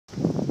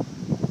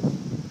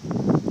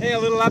Hey, a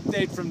little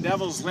update from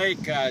Devil's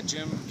Lake.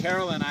 Jim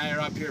Carroll and I are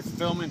up here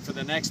filming for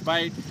the next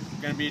bite.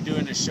 We're going to be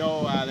doing a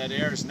show that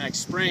airs next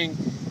spring.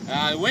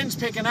 The wind's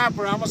picking up.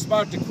 We're almost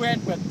about to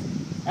quit, but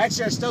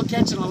actually are still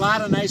catching a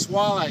lot of nice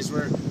walleyes.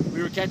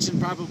 We were catching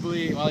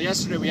probably, well,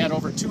 yesterday we had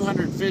over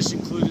 200 fish,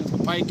 including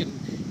the pike and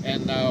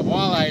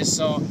walleyes.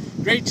 So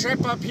great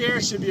trip up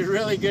here. Should be a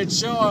really good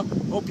show.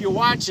 Hope you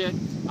watch it.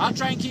 I'll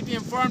try and keep you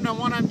informed on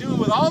what I'm doing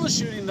with all the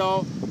shooting,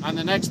 though, on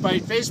the Next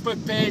Bite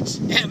Facebook page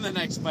and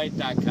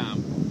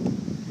thenextbite.com.